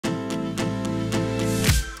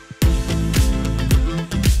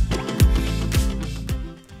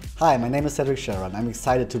Hi, my name is Cédric Scherer and I'm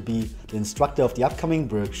excited to be the instructor of the upcoming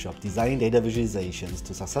workshop Designing Data Visualizations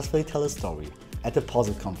to Successfully Tell a Story at the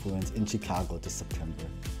Posit conference in Chicago this September.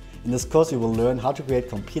 In this course you will learn how to create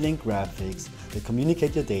compelling graphics that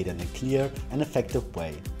communicate your data in a clear and effective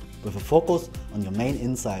way, with a focus on your main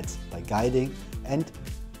insights by guiding and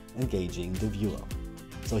engaging the viewer.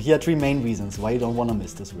 So here are 3 main reasons why you don't want to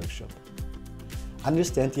miss this workshop.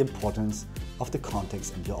 Understand the importance of the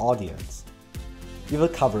context and your audience. We will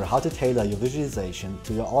cover how to tailor your visualization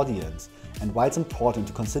to your audience and why it's important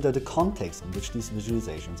to consider the context in which these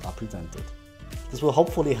visualizations are presented. This will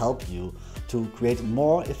hopefully help you to create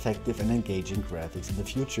more effective and engaging graphics in the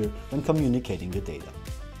future when communicating your data.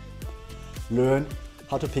 Learn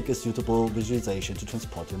how to pick a suitable visualization to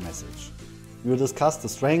transport your message. We will discuss the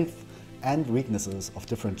strengths and weaknesses of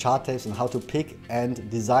different chart types and how to pick and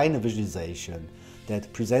design a visualization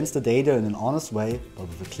that presents the data in an honest way but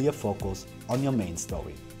with a clear focus on your main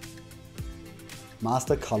story.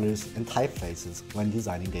 Master colors and typefaces when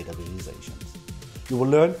designing data visualizations. You will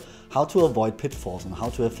learn how to avoid pitfalls and how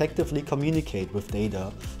to effectively communicate with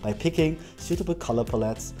data by picking suitable color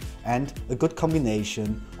palettes and a good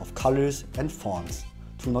combination of colors and fonts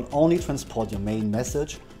to not only transport your main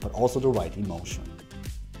message but also the right emotion.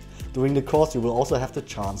 During the course you will also have the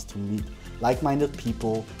chance to meet like-minded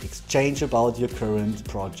people, exchange about your current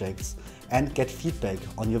projects and get feedback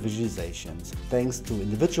on your visualizations thanks to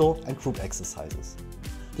individual and group exercises.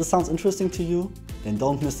 This sounds interesting to you? Then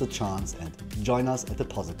don't miss the chance and join us at the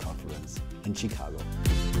Posit conference in Chicago.